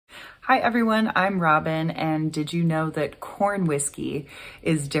Hi everyone, I'm Robin, and did you know that corn whiskey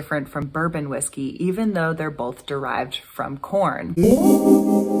is different from bourbon whiskey, even though they're both derived from corn?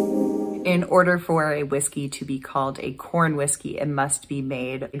 In order for a whiskey to be called a corn whiskey, it must be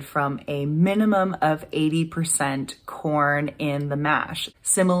made from a minimum of 80% corn in the mash.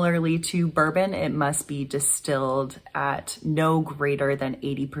 Similarly to bourbon, it must be distilled at no greater than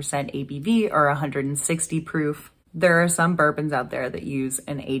 80% ABV or 160 proof. There are some bourbons out there that use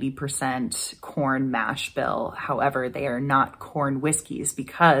an 80% corn mash bill. However, they are not corn whiskeys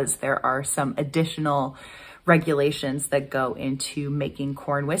because there are some additional regulations that go into making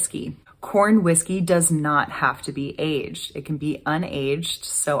corn whiskey. Corn whiskey does not have to be aged. It can be unaged.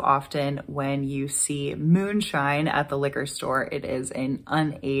 So often when you see moonshine at the liquor store, it is an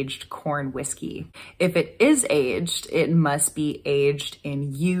unaged corn whiskey. If it is aged, it must be aged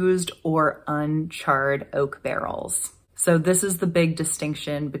in used or uncharred oak barrels. So this is the big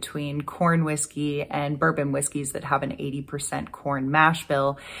distinction between corn whiskey and bourbon whiskeys that have an 80% corn mash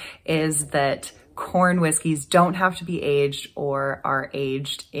bill, is that corn whiskeys don't have to be aged or are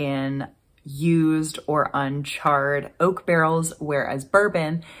aged in used or uncharred oak barrels, whereas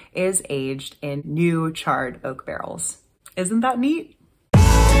bourbon is aged in new charred oak barrels. Isn't that neat?